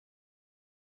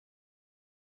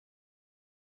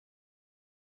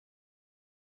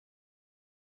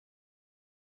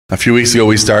A few weeks ago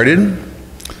we started.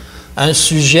 Un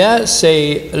sujet,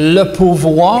 c'est le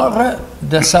pouvoir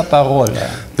de sa parole.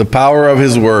 The power of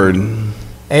his word.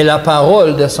 Et la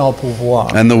parole de son pouvoir.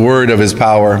 And the word of his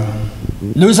power.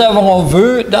 Nous avons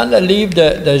vu dans le livre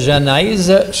de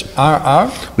Genèse 1:1.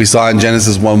 We saw in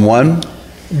Genesis 1:1.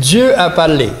 Dieu a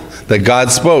parlé. That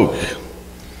God spoke.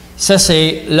 Ça,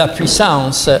 c'est la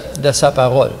puissance de sa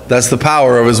parole. That's the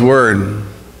power of his word.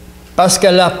 Parce que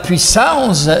la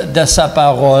puissance de sa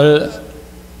parole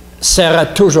sera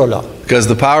toujours là. Because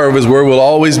the power of his word will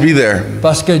always be there.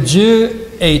 Parce que Dieu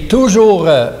est toujours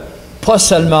pas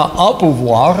seulement en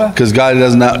pouvoir. Because God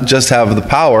does not just have the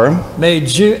power. Mais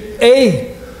Dieu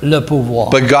est le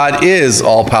pouvoir. But God is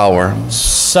all power.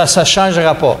 Ça ne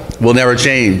changera pas. Will never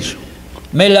change.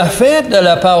 Mais le fait de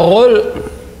la parole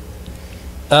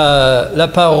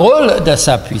de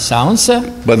sa puissance,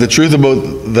 but the truth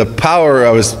about the power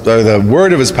of his, or the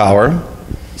word of his power,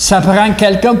 ça prend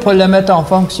quelqu'un pour le mettre en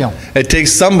fonction. It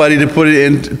takes somebody to put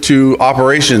it into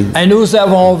operation. Et nous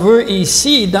avons vu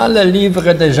ici dans le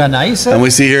livre de Genèse, and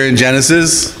we see here in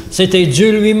Genesis, c'était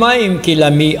Dieu lui-même qui l'a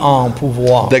mis en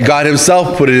pouvoir. That God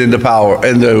himself put it into power,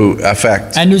 into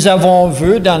effect. Et nous avons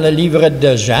vu dans le livre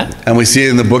de Jean, and we see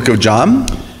it in the book of John,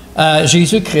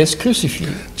 Jésus-Christ crucifié.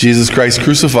 Jesus Christ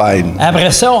crucified.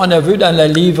 Après ça, on a vu dans le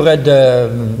livre de,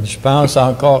 je pense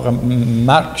encore,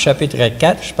 Marc chapitre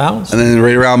 4, je pense. And then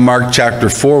right around Mark chapter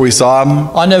 4, we saw him.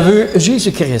 On a vu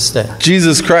Jésus-Christ.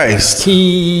 Jesus Christ.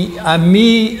 Qui a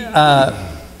mis,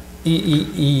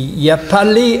 il a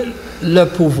parlé le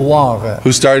pouvoir.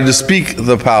 Who started to speak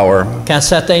the power. Quand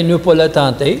Satan est venu pour le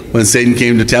tenter. When Satan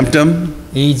came to tempt him.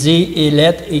 Il dit, il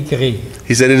est écrit.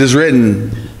 He said, it is written.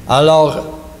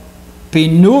 Alors, puis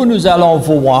nous allons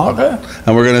voir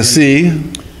and we're going to see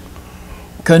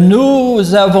que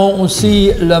nous avons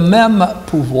aussi le même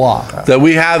pouvoir that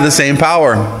we have the same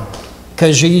power que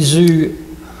Jésus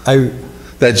a eu.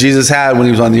 That Jesus had when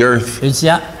he was on the earth. Il dit,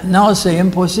 non, c'est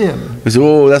impossible. We say,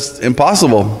 oh, that's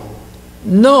impossible.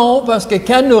 Non, parce que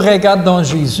quand nous regardons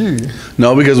Jésus,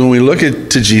 no, because when we look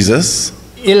to Jesus,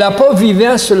 il n'a pas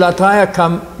vécu sur la terre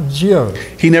comme Dieu.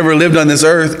 He never lived on this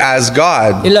earth as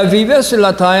God. Il a vécu sur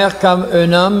la terre comme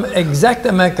un homme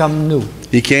exactement comme nous.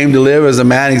 He came to live as a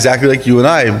man exactly like you and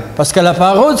I. Parce que la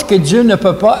parole dit que Dieu ne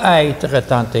peut pas être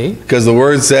tenté. Because the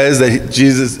word says that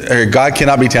God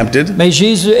cannot be tempted. Mais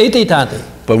Jésus était tenté.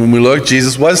 But when we look,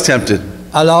 Jesus was tempted.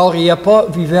 Alors il n'a pas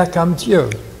vécu comme Dieu.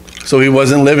 So he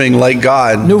wasn't living like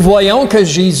God. Nous voyons que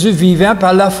Jésus vivait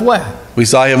par la foi. We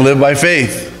saw him live by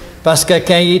faith. Parce que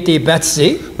quand il était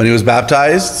baptisé, when he was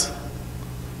baptized,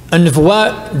 une voix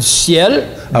du ciel,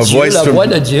 Dieu, la voix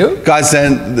de Dieu, God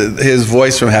sent his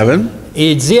voice from heaven.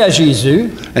 Et il dit à Jésus,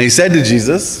 and he said to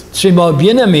Jesus, tu es mon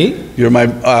bien-aimé, you're my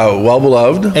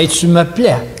well-beloved, et tu me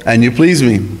plais. And you please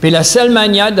me. Puis la seule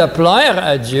manière de plaire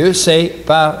à Dieu, c'est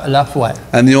par la foi.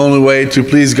 And the only way to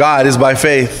please God is by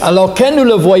faith. Alors quand nous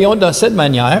le voyons de cette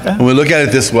manière, when we look at it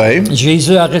this way,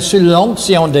 Jésus a reçu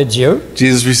l'onction de Dieu.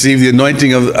 Jesus received the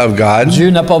anointing of God.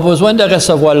 Dieu n'a pas besoin de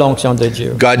recevoir l'onction de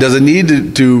Dieu. God doesn't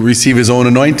need to receive his own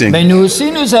anointing. Mais nous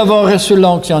aussi, nous avons reçu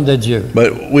l'onction de Dieu.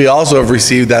 But we also have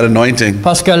received that anointing.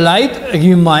 Parce que l'être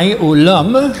humain ou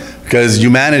l'homme, because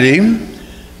humanity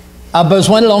a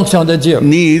besoin de l'onction de Dieu.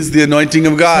 Needs the anointing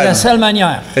of God. C'est la seule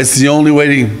manière. It's the only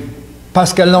way.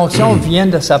 Parce que l'onction vient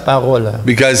de sa parole.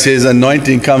 Because his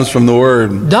anointing comes from the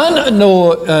word. Dans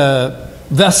nos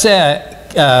versets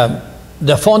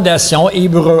de fondation,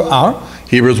 Hébreux 1,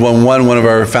 Hebrews 1:1, one of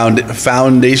our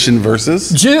foundation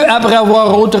verses. Dieu, après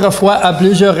avoir autrefois à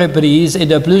plusieurs reprises et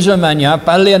de plusieurs manières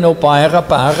parlé à nos pères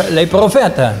par les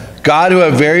prophètes. God, who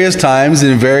at various times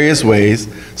in various ways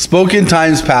spoke in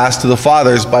times past to the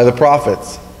fathers by the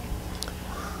prophets.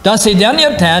 Dans ces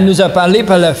derniers temps, nous a parlé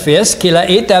par le Fils qu'il a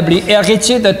établi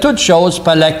héritier de toutes choses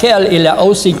par laquelle il a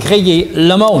aussi créé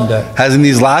le monde. Has in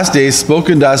these last days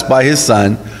spoken to us by his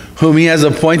Son, whom he has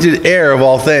appointed heir of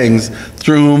all things,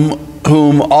 through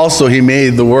whom also he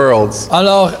made the worlds.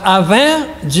 Alors, avant,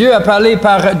 Dieu a parlé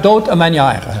par d'autres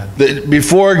manières.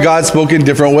 Before, God spoke in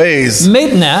different ways.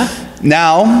 Maintenant,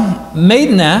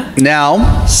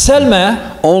 seulement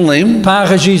only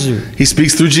par Jésus. He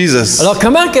speaks through Jesus. Alors,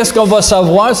 comment est-ce qu'on va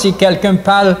savoir si quelqu'un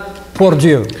parle pour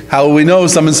Dieu? How will we know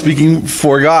someone's speaking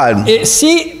for God? Et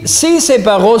si ces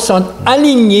paroles sont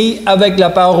alignées avec la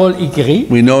parole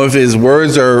écrite, we know if his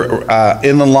words are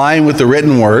in the line with the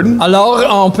written word. Alors,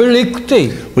 on peut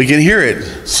l'écouter. We can hear it.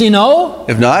 Sinon,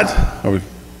 if not,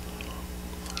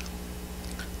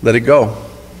 let it go.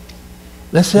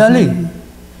 Laissez aller.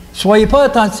 Soyez pas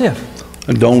attentifs.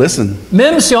 And don't listen.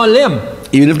 Même si on l'aime.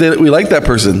 Even if we like that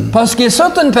person. Parce qu'il y a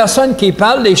certaines personnes qui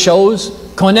parlent des choses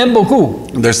qu'on aime beaucoup.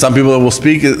 There's some people that will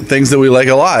speak things that we like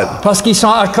a lot Parce qu'ils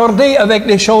sont accordés avec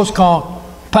les choses qu'on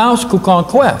pense ou qu'on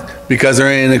croit. because they're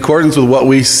in accordance with what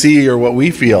we see or what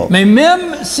we feel. Mais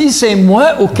même si c'est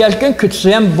moi ou quelqu'un que tu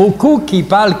aimes beaucoup qui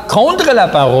parle contre la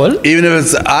parole, Even if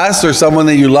it's us or someone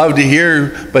that you love to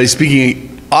hear, but he's speaking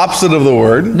opposite of the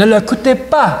word, ne l'écoutez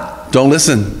pas don't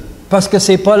listen parce que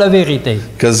c'est pas la vérité.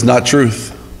 because it's not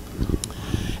truth.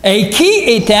 Et qui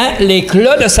étant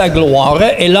l'éclat de sa gloire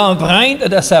et l'empreinte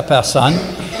de sa personne,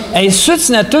 et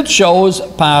soutenait toutes choses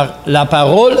par la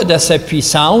parole de sa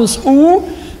puissance ou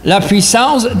la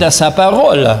puissance de sa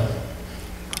parole.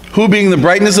 Who being the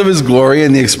brightness of his glory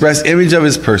and the express image of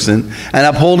his person, and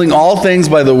upholding all things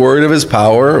by the word of his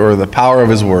power, or the power of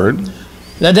his word.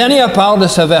 La dernière part de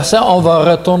ce verset, on va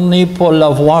retourner pour le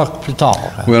voir plus tard,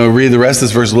 We're going to read the rest of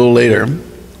this verse a little later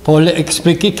pour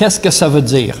expliquer qu'est-ce que ça veut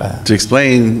dire. to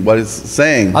explain what it's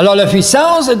saying. Alors, la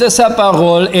puissance de sa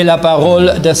parole et la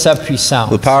parole de sa puissance.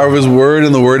 The power of his word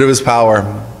and the word of his power.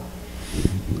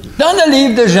 Dans le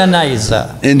livre de Genèse,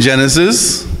 In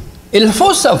Genesis, il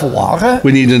faut savoir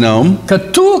we need to know que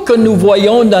tout que nous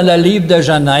voyons dans le livre de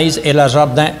Genèse et le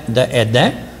jardin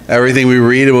d'Éden, everything we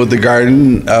read about the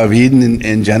Garden of Eden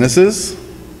in Genesis,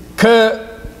 que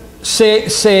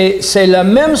c'est la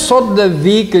même sorte de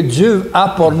vie que Dieu a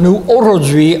pour nous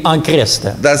aujourd'hui en Christ.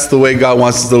 that's the way God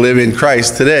wants us to live in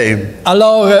Christ today.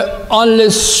 Alors, on le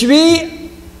suit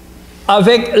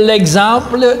avec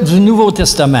l'exemple du Nouveau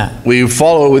Testament. We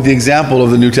follow it with the example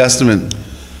of the New Testament.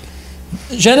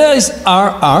 Genèse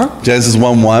 1:1, Genesis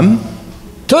 1:1.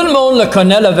 tout le monde le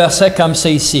connaît, le verset comme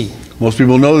c'est ici. Most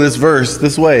people know this verse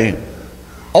this way.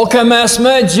 Au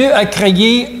commencement, Dieu a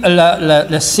créé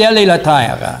le ciel et la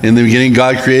terre. In the beginning,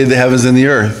 God created the heavens and the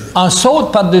earth. On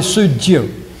saute par-dessus Dieu.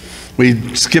 We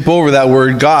skip over that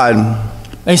word God,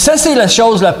 Et ça, c'est la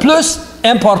chose la plus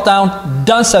importante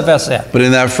dans ce verset. but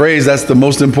in that phrase, that's the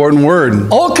most important word.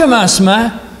 Au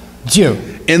commencement, Dieu.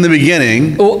 In the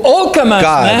beginning, Au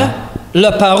commencement,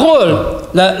 la parole,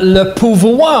 le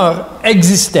pouvoir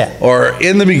existait. or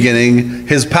in the beginning,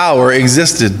 his power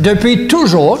existed Depuis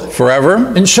toujours, forever.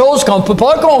 une chose qu'on ne peut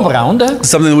pas comprendre,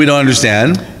 Something that we don't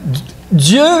understand.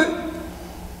 Dieu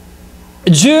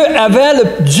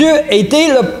était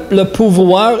le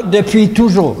pouvoir depuis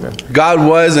toujours. God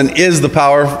was and is the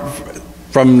power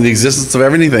from the existence of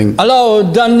everything. Alors,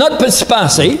 dans notre petit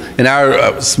pensée, In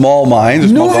our small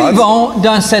minds, nous small thoughts, vivons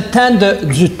dans ce temps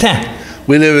du temps.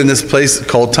 we live in this place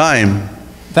called time.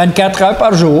 24 heures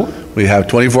par jour, We have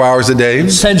 24 hours a day,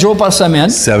 7 jours par semaine,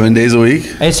 7 days a week,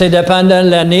 et c'est dépendant de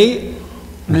l'année,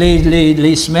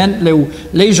 les semaines,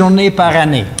 les journées par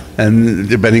année. and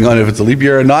depending on if it's a leap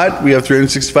year or not, we have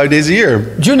 365 days a year.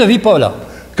 Dieu ne vit pas là.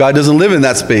 God doesn't live in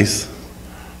that space.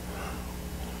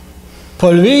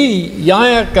 Pour lui,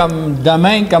 hier comme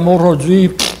demain, comme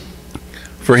aujourd'hui,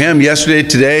 For him, yesterday,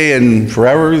 today, and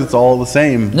forever, it's all the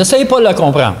same. n'essayez pas de le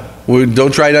comprendre. We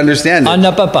don't try to understand On it.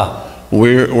 ne peut pas.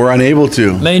 We're unable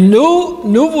to. Mais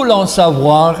nous voulons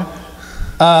savoir,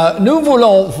 nous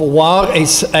voulons voir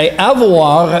et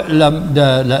avoir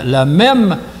la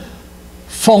même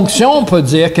fonction, on peut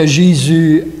dire, que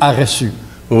Jésus a reçue.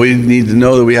 But we need to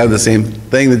know that we have the same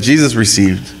thing that Jesus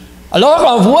received. Alors,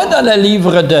 on voit dans le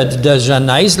livre de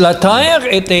Genèse, la terre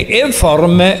était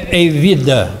informe et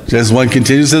vide. Genesis 1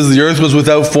 continues, says the earth was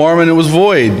without form and it was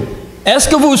void. Est-ce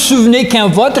que vous vous souvenez quand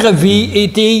votre vie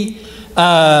était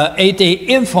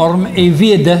informe et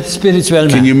vide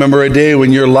spirituellement? Can you remember a day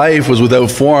when your life was without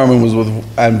form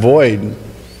and void?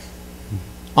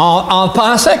 On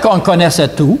pensait qu'on connaissait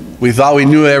tout, We thought we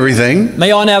knew everything,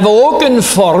 mais on n'avait aucune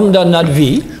forme dans notre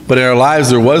vie. but in our lives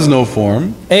there was no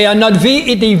form, Et notre vie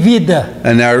était vide.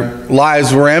 and our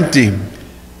lives were empty.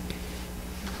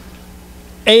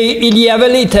 Et il y avait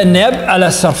les ténèbres à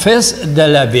la surface de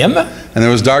l'abîme. And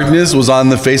there was darkness was on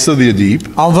the face of the deep.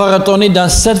 On va retourner dans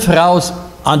cette phrase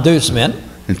en 2 semaines.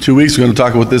 In 2 weeks we're going to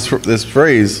talk about this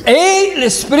phrase. Et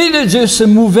l'Esprit de Dieu se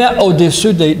mouvait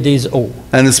au-dessus des eaux.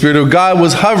 And the Spirit of God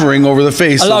was hovering over the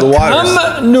face Alors, of the waters.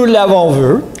 comme nous l'avons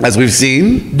vu, As we've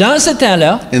seen dans ce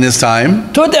temps-là, in this time,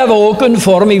 tout n'avait aucune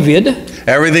forme et vide.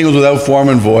 everything was without form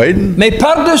and void. Mais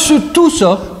par-dessus tout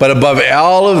ça, But above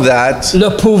all of that, le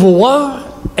pouvoir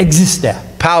existait.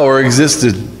 power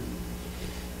existed.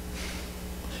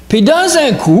 Puis dans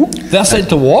un coup, verset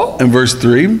 3, In verse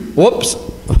 3, oups,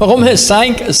 Romains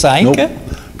 5, 5, nope.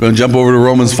 Going to jump over to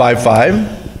Romans 5:5.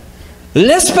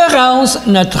 l'espérance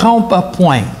ne trompe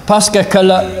point, parce que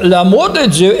l'amour de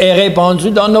Dieu est répandu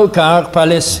dans nos cœurs par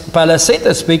le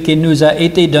Saint-Esprit qui nous a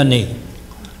été donné.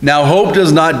 Now hope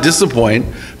does not disappoint,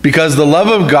 because the love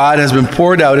of God has been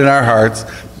poured out in our hearts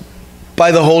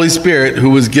by the Holy Spirit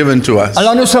who was given to us.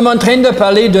 Alors nous sommes en train de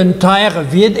parler d'une terre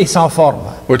vide et sans forme.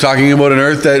 We're talking about an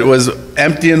earth that was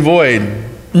empty and void,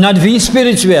 Notre vie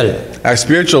spirituelle. our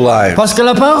spiritual life, Parce que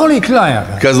la parole est claire.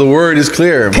 because the word is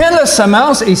clear. Quand la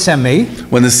semence est semée,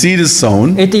 When the seed is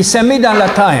sown, était semée dans la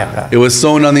terre. it was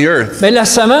sown on the earth. Mais la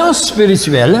semence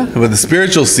spirituelle, But the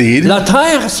spiritual seed, la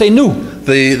terre, c'est nous.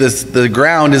 the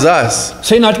ground is us.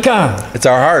 C'est notre cœur. It's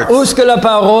our hearts, Où est-ce que la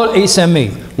parole est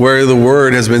semée? where the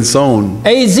word has been sown.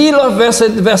 Et il dit, là,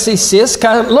 verset 6,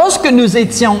 car lorsque nous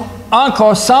étions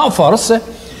encore sans force,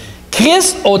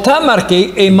 Christ, autant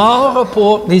marqué, est mort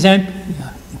pour les impies.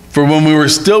 For when we were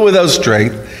still without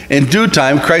strength, in due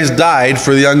time Christ died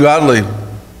for the ungodly.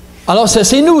 Alors, ça,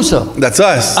 c'est nous, ça. That's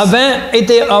us.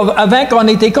 Avant qu'on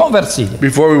était convertis.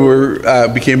 Before we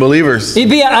became believers. Eh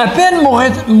bien, à peine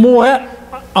mourrait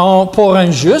pour un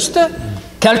juste,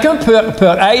 quelqu'un peut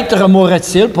être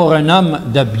mourrait-il pour un homme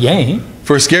de bien.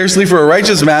 For scarcely for a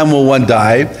righteous man will one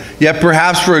die, yet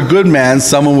perhaps for a good man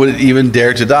someone would even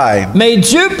dare to die. Mais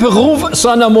Dieu prouve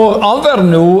son amour envers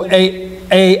nous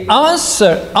et en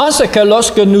ce que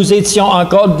lorsque nous étions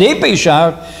encore des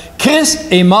pécheurs, Christ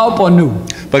est mort pour nous.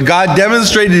 But God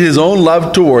demonstrated his own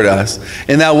love toward us,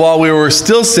 in that while we were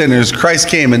still sinners, Christ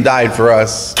came and died for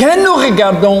us. Quand nous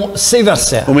regardons ces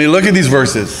versets, When we look at these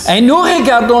verses, et nous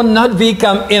regardons notre vie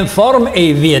comme informe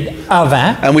et vide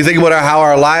avant, and we think about how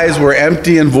our lives were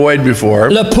empty and void before,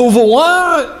 le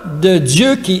pouvoir de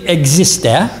Dieu qui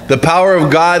existait the power of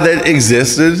God that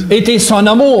existed était son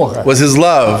amour. was his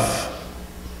love.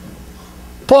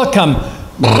 Pas comme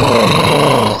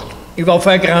il va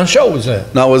faire grand chose.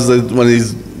 Not when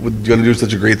he's going to do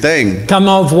such a great thing. Comme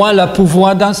on voit le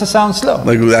pouvoir dans ce sens-là.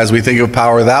 Like as we think of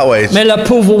power that way. Mais le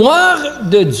pouvoir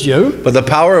de Dieu But the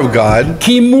power of God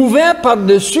qui mouvait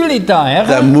par-dessus les terres,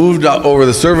 that moved over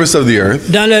the surface of the earth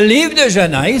dans le livre de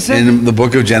Genèse, in the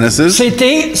book of Genesis,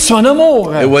 c'était son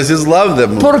amour. it was his love that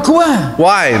moved. Pourquoi?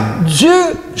 Why? Dieu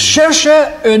cherchait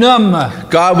un homme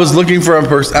God was looking for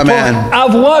a man pour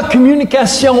avoir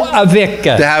communication avec.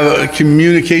 to have a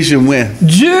communication with.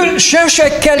 Dieu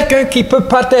cherchait quelqu'un qui peut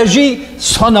partager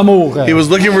son amour. He was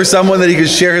looking for someone that he could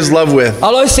share his love with.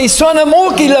 Alors c'est son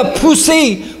amour qui l'a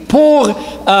poussé pour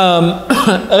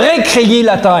recréer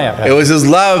la terre. It was his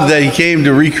love that he came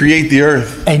to recreate the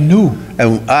earth. Et nous,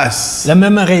 And us, la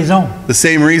même raison. the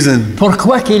same reason.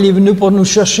 Pourquoi qu'il est venu pour nous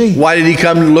chercher? Why did he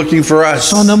come looking for us?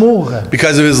 Son amour.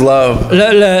 Because of his love.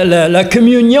 La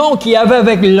communion qu'il y avait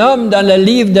avec l'homme dans le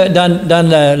livre, dans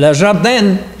le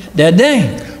jardin d'Éden,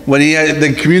 When he had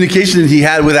the communication he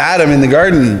had with Adam in the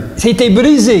garden, c'était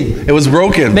brisé. it was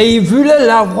broken. Mais il voulait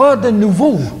l'avoir de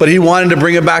nouveau. But he wanted to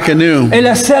bring it back anew. Et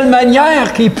la seule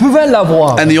manière qu'il pouvait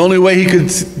l'avoir, And the only way he could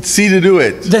see to do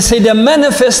it, c'est de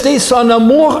manifester son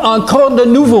amour encore de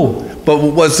nouveau. but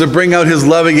was to bring out his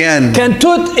love again. Quand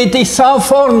tout était sans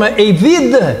forme et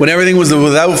vide, When everything was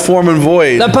without form and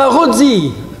void, la parole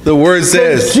dit the word que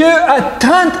says, Dieu a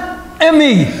tant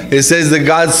aimé it says that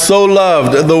God so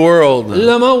loved the world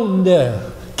le monde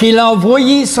qu'il a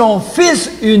envoyé son Fils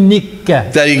unique.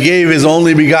 that he gave his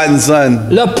only begotten son.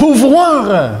 Le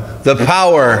pouvoir The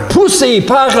power poussé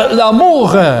par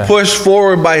l'amour pushed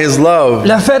forward by his love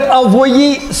l'a fait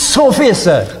envoyer son Fils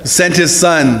sent his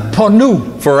son pour nous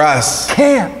for us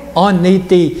quand on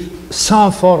était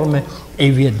sans forme et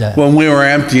vide. when we were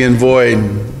empty and void.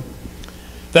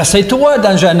 Verset 3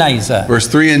 dans Genèse. Verse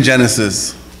 3 in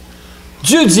Genesis,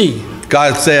 Dieu dit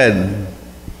God said,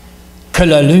 que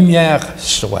la lumière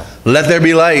soit. let there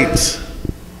be light.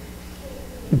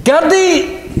 Gardez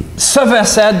ce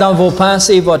verset dans vos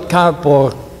pensées et votre cœur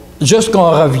pour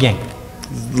jusqu'on revient.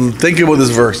 Think about this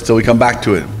verse till we come back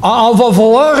to it. On va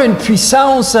voir une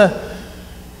puissance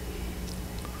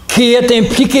qui est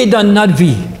impliquée dans notre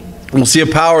vie We'll see a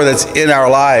power that's in our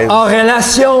lives en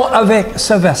relation avec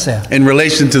ce verset. in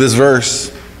relation to this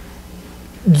verse.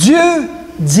 Dieu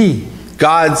dit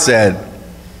God said,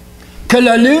 que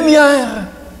la lumière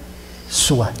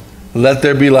soit. let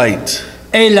there be light.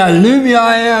 Et la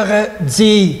lumière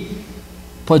dit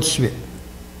pas de suite.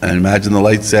 And imagine the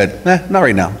light said, not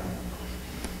right now.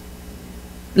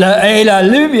 Et la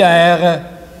lumière,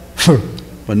 feu.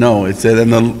 But no, it said,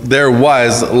 and there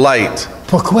was light.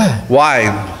 Pourquoi? Why?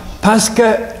 Parce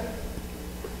que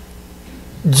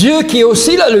Dieu qui est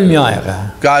aussi la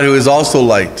lumière, God who is also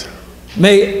light.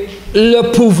 mais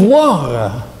le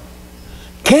pouvoir,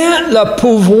 quand le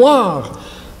pouvoir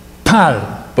parle,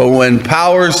 But when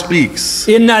power speaks,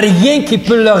 il n'y a rien qui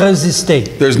peut le résister.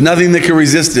 there's nothing that can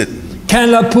resist it. Quand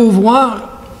le pouvoir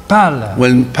parle,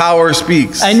 When power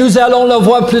speaks, et nous allons le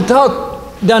voir plus tard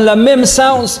dans le même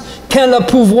sens quand le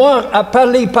pouvoir a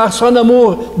parlé par son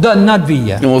amour dans notre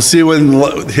vie. And we'll see when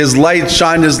his light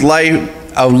shined his light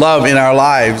of love in our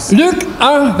lives. Luc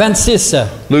 1, 26.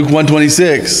 Luke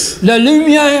 1:26. La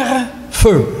lumière,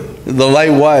 feu. The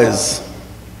light was.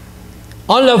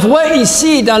 On le voit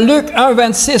ici dans Luc 1,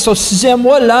 26. Au 6e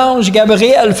mois, l'ange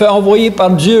Gabriel fut envoyé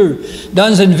par Dieu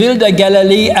dans une ville de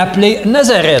Galilée appelée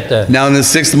Nazareth. Now in the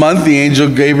 6th month, the angel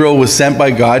Gabriel was sent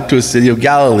by God to a city of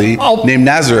Galilee named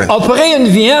Nazareth. Auprès une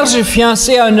vierge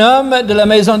fiancée à un homme de la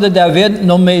maison de David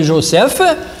nommé Joseph.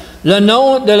 Le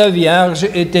nom de la vierge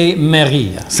était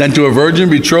Marie. Sent to a virgin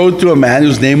betrothed to a man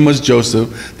whose name was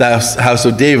Joseph, the house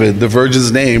of David. The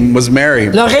virgin's name was Mary.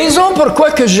 La raison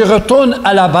pourquoi que je retourne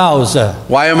à la base.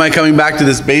 Why am I coming back to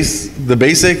the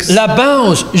basics? La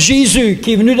base, Jésus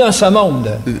qui est venu dans ce monde.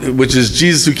 Which is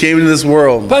Jesus who came into this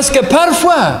world. Parce que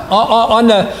parfois,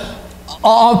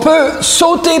 on peut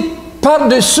sauter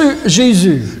par-dessus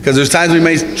Jésus. Because there's times we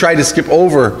may try to skip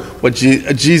over what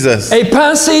Jesus. Et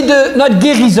penser de notre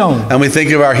guérison. And we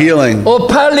think of our healing. Ou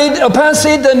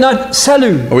penser de notre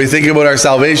salut. Or we think about our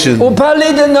salvation. Ou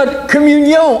parler de notre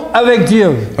communion avec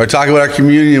Dieu. Or talk about our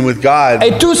communion with God.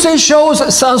 Et toutes ces choses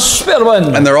sont super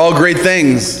bonnes. And they're all great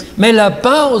things. Mais la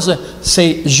base,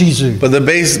 c'est Jésus. But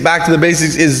back to the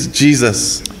basics is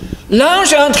Jesus.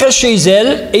 L'ange entre chez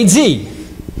elle et dit,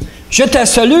 je te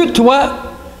salue, toi,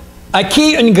 à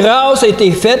qui une grâce a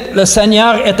été faite, le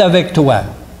Seigneur est avec toi.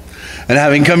 And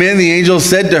having come in, the angel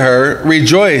said to her,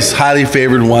 rejoice, highly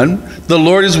favored one, the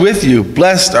Lord is with you.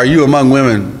 Blessed are you among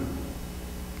women.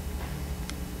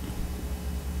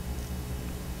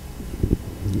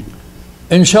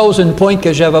 Un point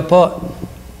que je n'avais pas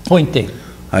pointé.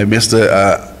 I missed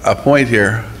a point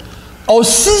here. Au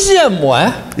 6e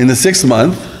mois, in the 6th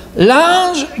month,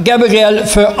 l'ange Gabriel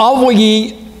fut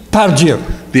envoyé par Dieu.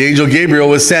 The angel Gabriel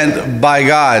was sent by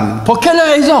God. Pour quelle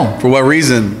raison? For what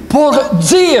reason? Pour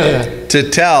dire to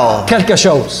tell quelque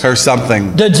chose her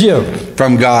something de Dieu.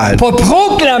 From God. Pour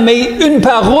proclamer une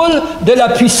parole de la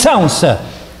puissance.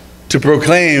 To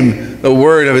proclaim the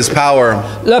word of his power.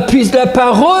 La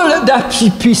parole de la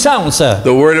puissance.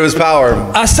 The word of his power.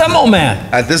 À ce moment,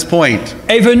 at this point,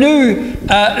 est venu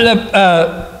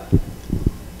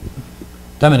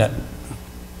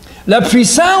la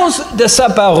puissance de sa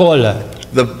parole.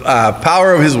 The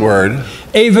power of his word.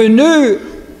 Est venu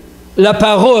la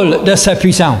parole de sa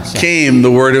puissance. Came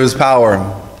the word of his power.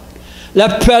 La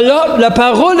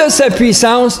parole de sa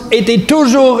puissance était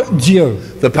toujours Dieu.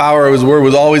 The power of his word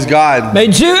was always God. Mais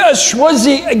Dieu a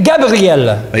choisi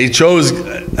Gabriel. He chose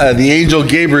the angel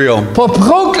Gabriel. Pour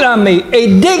proclamer et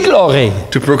déclarer.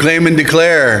 To proclaim and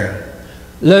declare.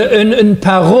 Une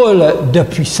parole de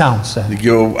puissance.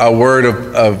 A word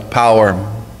of power.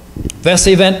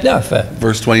 Verset 29.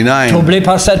 Verse 29. Troublé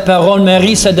par cette parole,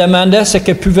 Marie se demandait ce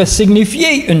que pouvait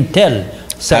signifier une telle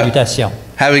salutation.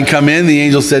 Having come in, the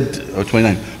angel said,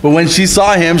 29. But when she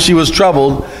saw him, she was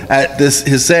troubled at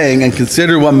his saying, and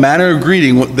considered what manner of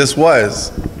greeting this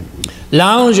was.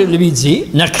 L'ange lui dit,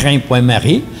 ne crains point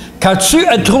Marie, car tu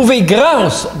as trouvé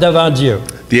grâce devant Dieu.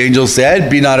 The angel said,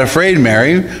 be not afraid,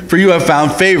 Mary, for you have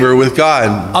found favor with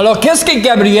God. Alors, qu'est-ce que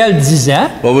Gabriel disait?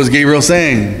 What was Gabriel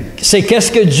saying? C'est qu'est-ce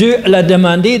que Dieu l'a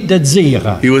demandé de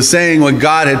dire. He was saying what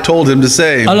God had told him to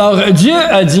say. Alors, Dieu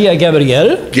a dit à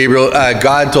Gabriel,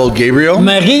 God told Gabriel,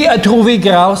 Marie a trouvé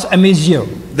grâce à mes yeux.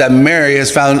 That Mary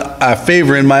has found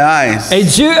favor in my eyes. Et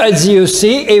Dieu a dit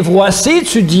aussi, et voici,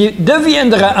 tu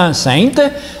deviendras enceinte,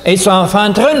 et tu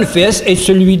enfanteras un fils, et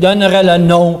tu lui donneras le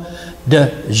nom de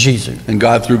Jésus. And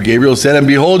God through Gabriel said, and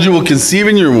behold, you will conceive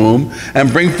in your womb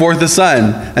and bring forth a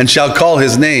son, and shall call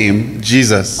his name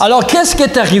Jesus. Alors, qu'est-ce qui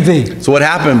est arrivé? So what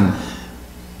happened?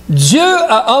 Dieu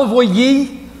a envoyé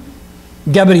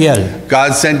Gabriel.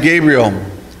 God sent Gabriel.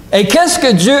 Et qu'est-ce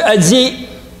que Dieu a dit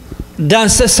dans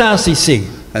ce sens ici?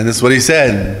 And this is what he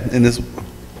said.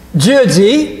 Dieu a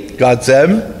dit, God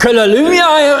said, que la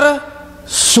lumière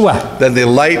soit. That the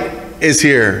light is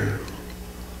here.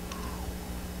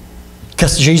 Que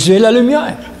Jésus est la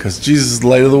lumière. Because Jesus is the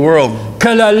light of the world.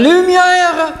 Que la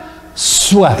lumière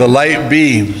soit. The light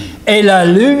be. Et la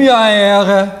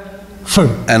lumière fut.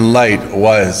 And light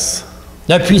was.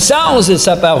 La puissance de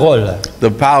sa parole.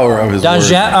 The power of his Dans word.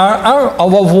 Jean 1:1,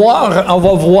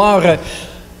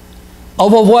 on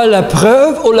va voir la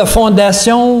preuve ou la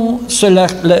fondation sur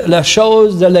la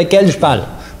chose de laquelle je parle.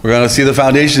 We're going to see the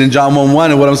foundation in John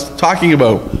 1:1 of what I'm talking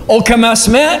about. Au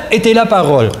commencement était la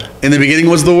parole. In the beginning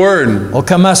was the word. Au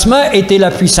commencement était la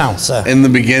puissance. In the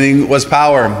beginning was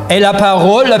power. Et la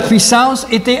parole, la puissance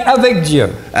était avec Dieu.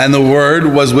 And the word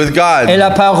was with God. Et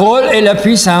la parole et la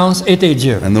puissance étaient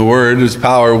Dieu. And the word, whose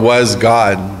power was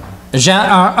God. Jean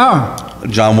 1:1.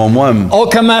 John 1:1. Au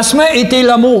commencement était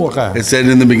l'amour. It said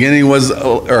in the beginning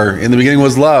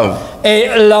was love. Et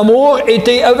l'amour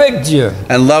était avec Dieu.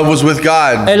 And love was with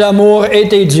God. Et l'amour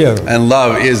était Dieu. And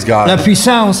love is La God.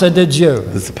 puissance de Dieu.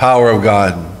 It's the power of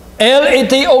God. Elle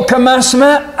était au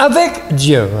commencement avec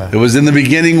Dieu. It was in the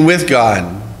beginning with God.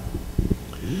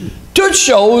 Toutes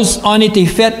choses ont été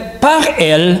faites par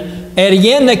elle, et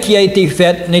rien qui a été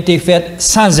fait n'était fait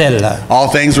sans elle. All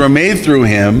things were made through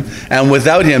him, and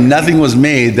without him nothing was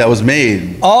made that was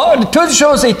made. Or, toutes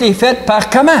choses ont été faites par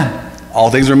comment?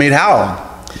 All things were made how?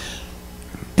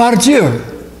 Par Dieu,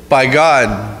 By God,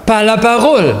 par la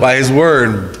parole, by his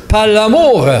word, par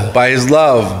l'amour. by his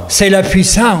love. C'est la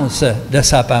puissance de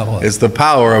sa parole. It's the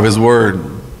power of his word.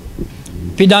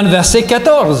 Puis dans le verset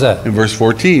 14, In verse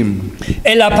 14,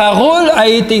 et la parole a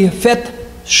été faite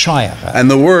chair. and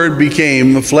the word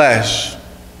became flesh.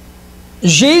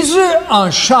 Jésus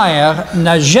en chair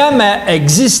n'a jamais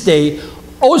existé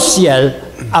au ciel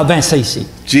avant ceci.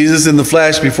 Jesus in the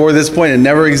flesh before this point had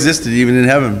never existed even in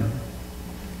heaven.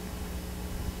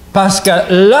 Parce que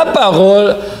la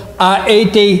parole a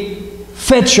été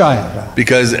faite chair.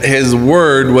 Because his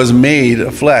word was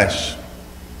made flesh.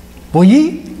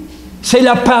 Voyez? C'est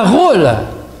la parole.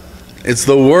 It's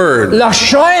the word. La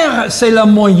chair, c'est le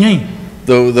moyen.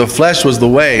 The flesh was the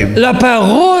way. La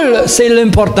parole, c'est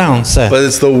l'importance. But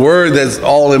it's the word that's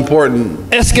all important.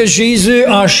 Est-ce que Jésus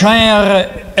en chair,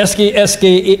 est-ce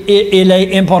qu'il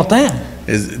est important?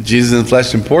 Is Jesus in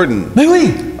flesh important? Mais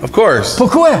oui. Of course.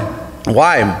 Pourquoi?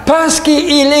 Why? Parce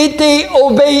qu'il était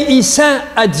obéissant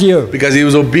à Dieu. Because he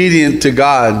was obedient to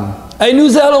God. Et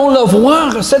nous allons le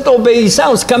voir, cette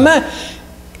obéissance, comment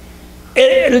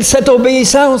cette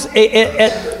obéissance est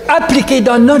appliquée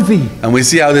dans notre vie. And we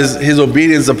see how his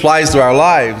obedience applies to our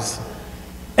lives.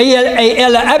 Et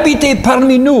elle a habité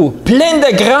parmi nous, pleine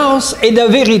de grâce et de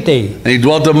vérité. And he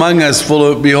dwelt among us full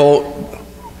of beheld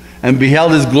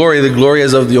his glory, the glory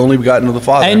as of the only begotten of the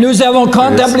Father. Et nous avons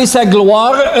contemplé sa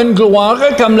gloire, une gloire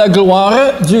comme la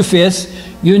gloire du Fils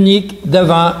unique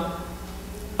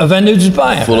venu du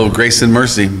Père. Full of grace and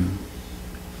mercy.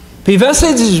 Puis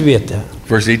verset 18.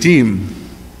 Verse 18.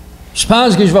 Je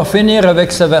pense que je vais finir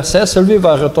avec ce verset. Celui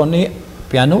va retourner au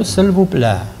piano, s'il vous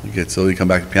plaît. Okay, so we come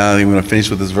back to piano. I think we're going to finish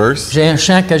with this verse. J'ai un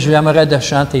chant que j'aimerais de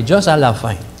chanter juste à la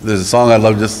fin. There's a song I'd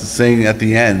love just to sing at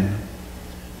the end.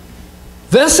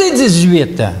 Verset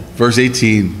 18. Verse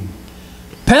 18.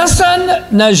 Personne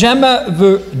n'a jamais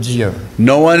vu Dieu.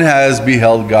 No one has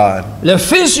beheld God. Le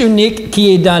Fils unique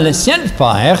qui est dans le ciel du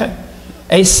Père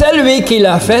est celui qui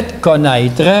l'a fait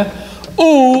connaître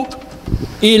ou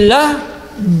il l'a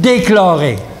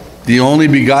déclaré. The only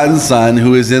begotten Son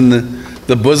who is in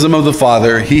the bosom of the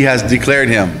Father, he has declared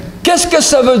him. Qu'est-ce que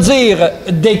ça veut dire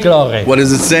déclarer? What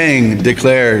is it saying?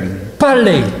 Declared.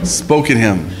 Parler. Spoken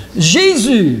him.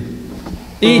 Jésus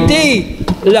était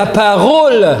la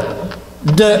parole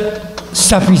de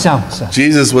sa puissance.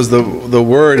 Jesus was the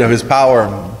word of his power.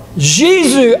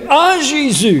 Jésus, en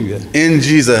Jésus, In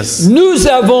Jesus, nous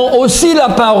avons aussi la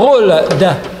parole de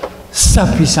sa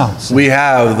puissance. we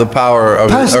have the power of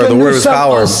Parce or que the word nous of his sommes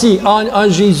power. aussi en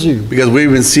Jésus. Because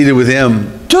we've been seated with him.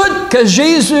 Tout que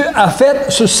Jésus a fait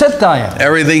sur cette terre,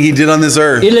 Everything he did on this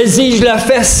earth, il a dit, je l'ai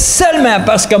fait seulement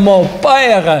parce que mon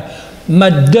Père m'a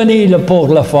donné pour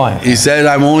le faire. he said,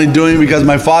 I'm only doing it because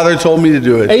my Father told me to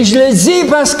do it. Et je le dis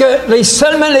parce que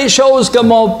seulement les choses que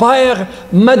mon Père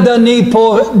m'a donné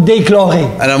pour déclarer.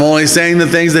 And I'm only saying the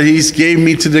things that he gave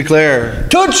me to declare.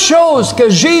 Toute chose que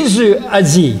Jésus a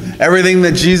dit Everything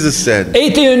that Jesus said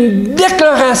était une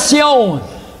déclaration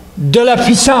de la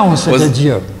puissance de was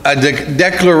Dieu. a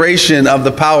declaration of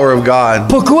the power of God.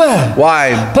 Pourquoi?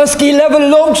 Why? Parce qu'il avait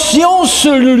l'onction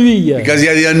sur lui. Because he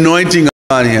had the anointing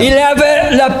on him. Il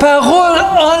avait la parole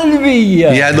en lui.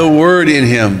 He had the word in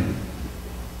him.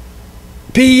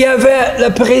 Puis il y avait la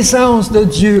présence de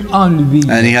Dieu en lui.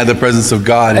 And he had the presence of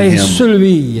God in Et him sur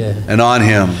lui. and on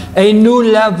him. Et nous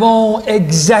l'avons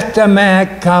exactement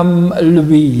comme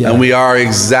lui. And we are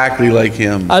exactly like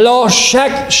him. Alors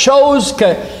chaque chose que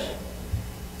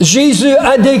Jésus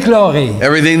a déclarée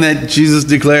Everything that Jesus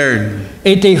declared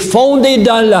était fondée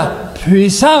dans la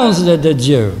puissance de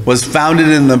Dieu, was founded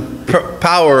in the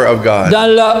power of God dans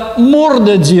l'amour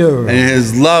de Dieu. and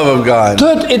his love of God.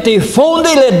 Tout était fondé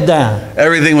là-dedans.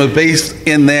 Everything was based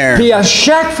in there. Puis à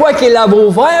chaque fois qu'il avait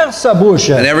ouvert sa bouche,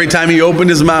 And every time he opened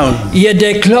his mouth, il a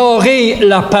déclaré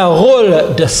la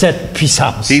parole de cette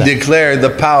puissance. he declared the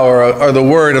power or the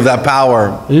word of that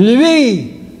power.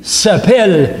 Lui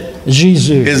s'appelle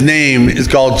Jésus. His name is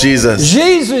called Jesus.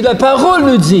 Jésus, la parole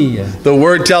nous dit, The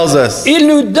word tells us il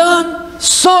nous donne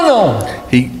son nom.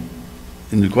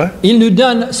 Il nous quoi? Il nous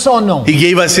donne son nom. He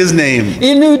gave us his name.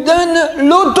 Il nous donne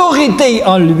l'autorité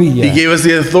en lui. He gave us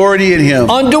the authority in him.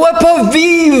 On ne doit pas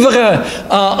vivre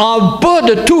en bas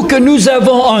de tout que nous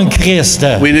avons en Christ.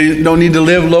 We don't need to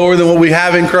live lower than what we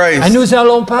have in Et Christ. nous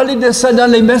allons parler de ça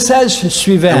dans les messages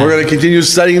suivants. And we're going to continue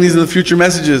studying these in the future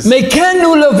messages. Mais quand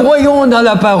nous le voyons dans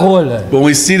la parole, When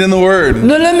we see it in the Word,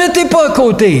 ne le mettez pas à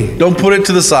côté. don't put it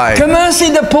to the side. Commencez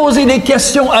de poser des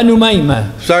questions à nous-mêmes.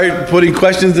 Start putting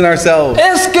questions in ourselves.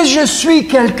 Est-ce que je suis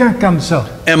quelqu'un comme ça?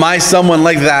 Am I someone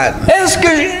like that?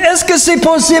 Est-ce que c'est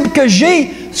possible que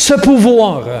j'ai ce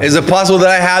pouvoir? Is it possible that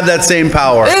I have that same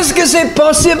power? Est-ce que c'est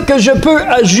possible que je peux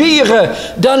agir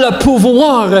dans le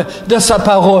pouvoir de sa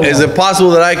parole? Is it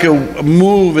possible that I can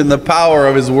move in the power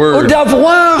of His Ou Word?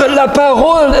 d'avoir la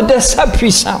parole de sa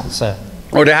puissance?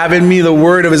 Or to have in me the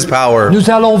word of His power? Nous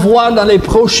allons voir dans les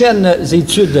prochaines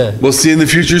études. We'll see in the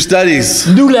future studies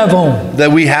Nous l'avons. that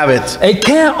we have it. Et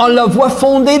quand on la voit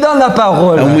fondée dans la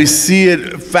parole, And we see it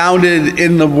founded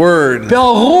in the Word. puis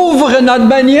on rouvre notre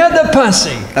manière de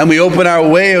penser, And we open our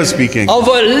way of speaking. on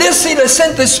va laisser le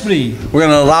Saint-Esprit. We're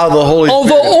going to allow the Holy On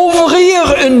va Spirit.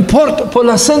 ouvrir une porte pour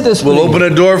le Saint-Esprit We'll open a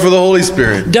door for the Holy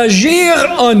Spirit d'agir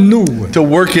en nous. to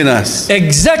work in us.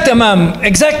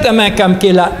 Exactement comme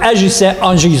qu'il a agissait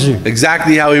en Jésus.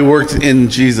 Exactly how He worked in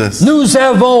Jesus. Nous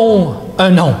avons un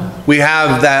nom. We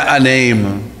have a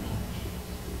name.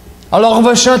 Alors on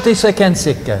va chanter ce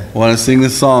cantique. I want to sing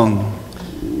this song.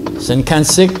 C'est une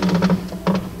cantique.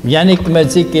 Yannick m'a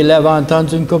dit qu'il l'avait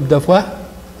entendu une couple de fois.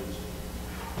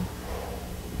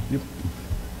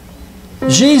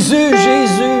 Jésus,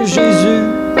 Jésus, Jésus,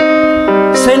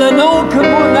 c'est le nom que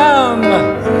mon âme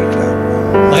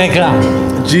réclame.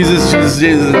 Jesus, Jesus,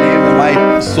 Jesus, the name that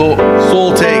my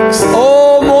soul takes.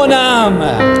 Oh mon âme,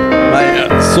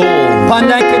 My soul.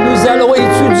 pendant que nous allons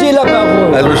étudier la As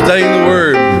parole, we're studying the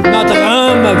Word, notre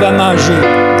âme va manger.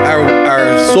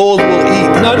 our souls will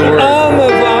eat the Notre Word. âme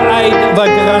va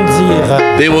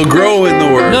grandir. They will grow in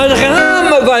the Word. Notre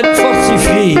âme va être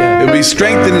fortifiée. It will be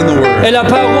strengthened in the Word. Et la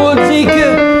parole dit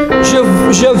que je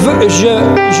veux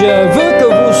que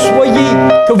vous soyez,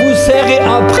 que vous serez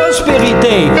en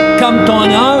prospérité comme ton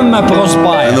âme And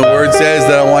prospère. the Word says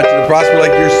that I want you to prosper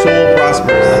like your soul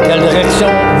prospers. Quelle direction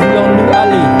voulons-nous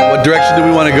aller? What direction do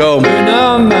we want to go? Un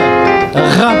homme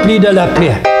rempli de la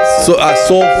paix. So, a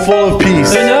soul full of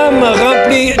peace. Un homme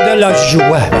rempli de la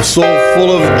joie. A soul full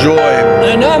of joy.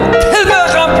 Un homme tellement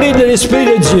rempli de l'Esprit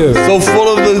de Dieu. So full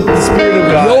of the Spirit of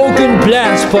Il n'y a God. aucune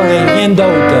place pour rien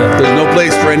d'autre. There's no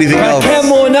place for anything else. Quand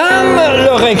mon âme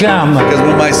le réclame, Because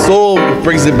when my soul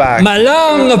brings it back, ma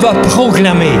langue va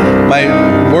proclamer. my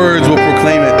words will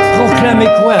proclaim it. Proclamer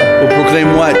quoi? Will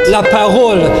proclaim what? La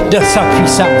parole de sa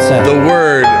puissance. The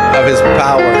word of His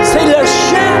power. C'est le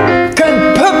chant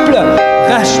qu'un peuple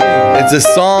racheté. It's a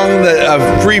song that of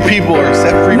free people or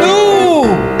set free people Nous,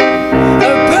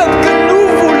 un peuple que nous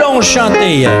voulons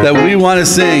chanter that we want to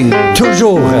sing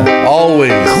toujours.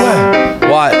 always. Quoi?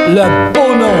 What? Le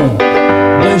beau nom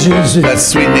de Jésus. That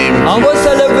sweet name. On va se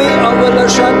lever, on va le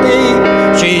chanter.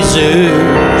 Jésus,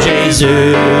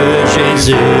 Jésus,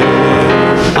 Jésus.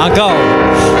 Encore.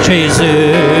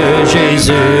 Jésus,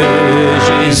 Jésus,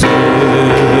 Jésus.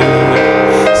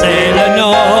 C'est le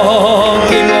nom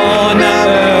qui mon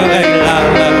âme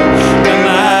réclame, que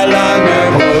ma langue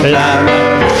proclame.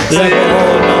 Le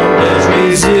beau nom de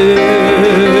Jésus.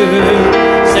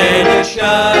 C'est le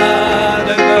chant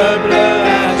de peuple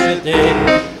acheté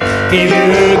qui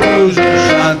veut toujours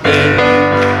chanter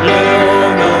le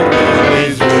haut nom de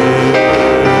Jésus.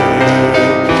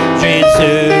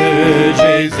 Jésus,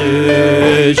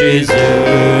 Jésus, Jésus.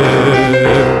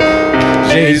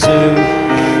 Jésus,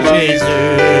 Jésus,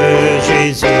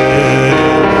 Jésus.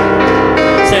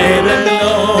 C'est le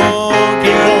nom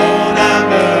qui mon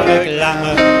âme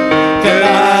réclame, que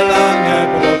ma langue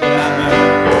proclame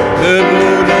le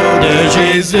beau nom de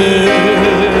Jésus.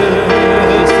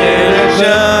 C'est le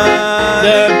chant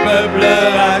de peuple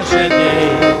racheté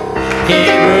qui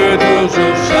veut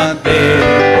toujours chanter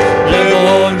le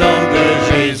beau nom de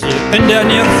Jésus. Une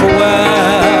dernière fois,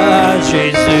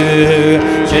 Jésus,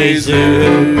 Jésus,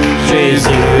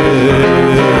 Jésus,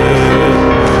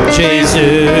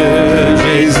 Jésus,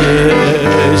 Jésus,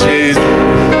 Jésus.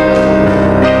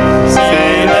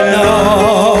 C'est le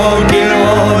nom qui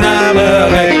mon âme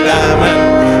réclame,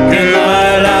 que ma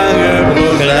langue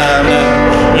proclame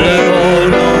le beau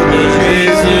nom de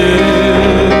Jésus.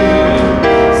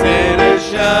 C'est le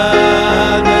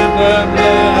chant de peuple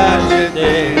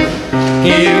racheté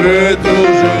qui veut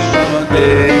toujours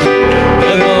chanter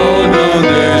le beau nom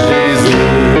de Jésus.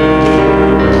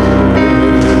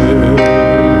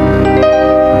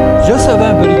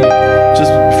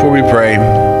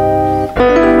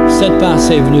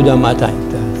 pensée est venue dans ma tête.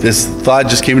 This thought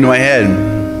just came into my head.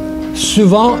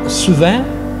 Souvent,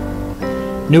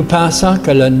 nous pensons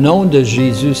que le nom de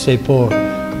Jésus, c'est pour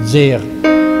dire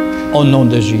au nom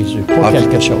de Jésus, pour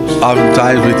quelque chose.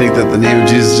 Oftentimes we think that the name of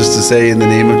Jesus is just to say in the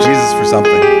name of Jesus for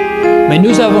something. Mais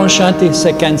nous avons chanté ce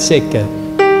cantique.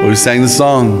 We sang the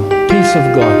song, Peace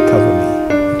of God, cover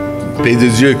me. Paix de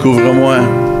Dieu, couvre-moi.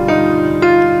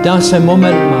 Dans ce moment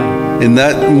même, In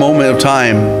that moment of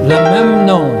time, le même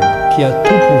nom qui a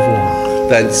tout pouvoir,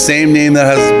 that same name that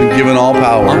has been given all on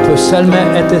power, peut seulement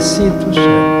être assis tout seul.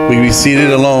 we can be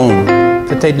seated alone.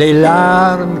 Peut-être des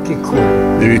larmes qui coulent.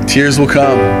 Maybe tears will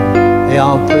come, Et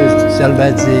on peut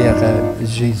seulement dire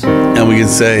Jésus. and we can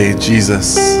say,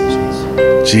 Jesus,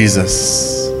 Jésus.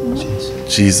 Jesus,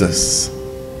 Jesus.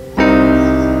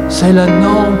 C'est le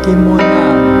nom que mon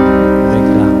âme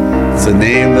réclame. It's a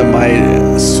name that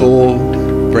my soul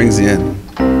brings in,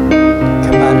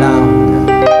 Que ma langue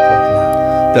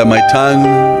proclame. that my tongue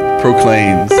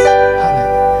proclaims.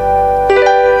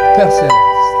 Père Céleste,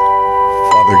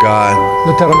 Father God,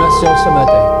 nous te remercions ce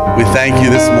matin. we thank you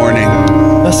this morning.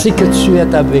 Merci que tu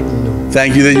es avec nous.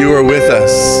 Thank you that you are with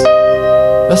us,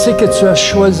 Merci que tu as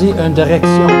choisi une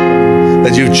direction.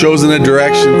 that you've chosen a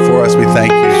direction for us. We thank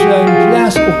Tu you. as une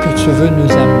place où que tu veux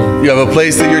nous amener. You have a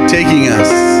place that you're taking us.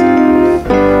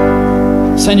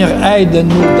 Seigneur,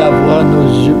 aide-nous d'avoir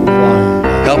nos yeux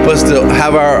ouverts Help us to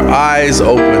have our eyes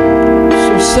open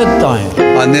sur cette terre,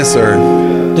 on this earth,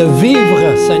 de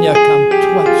vivre, Seigneur, comme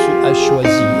toi tu as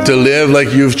choisi, to live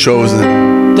like you've chosen,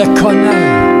 de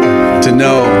connaître, to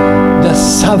know de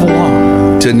savoir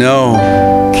qu'il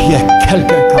y a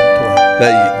quelqu'un comme toi.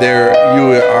 that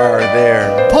you are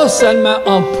there, Pas seulement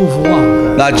en pouvoir,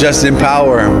 not just in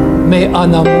power, mais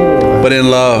en amour, but in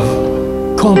love,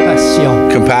 compassion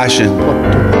compassion pour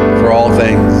tout. for all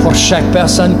things, Pour chaque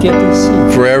personne qui est ici,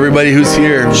 for everybody who's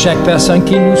here, chaque personne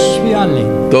qui nous suit en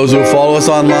ligne. those who follow us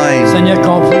online, Seigneur,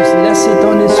 qu'on puisse laisser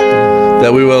ton esprit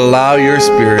that we will allow your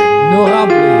spirit nous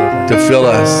remplir to fill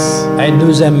us et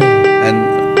nous aimer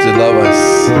and to love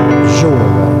us jour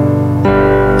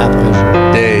après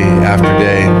jour. day after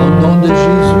day. Au nom de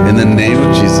Jésus. In the name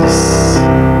of Jesus.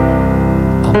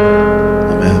 Amen.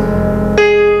 Amen.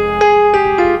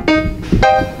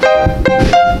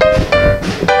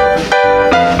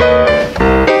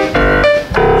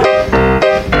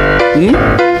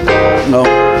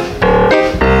 No.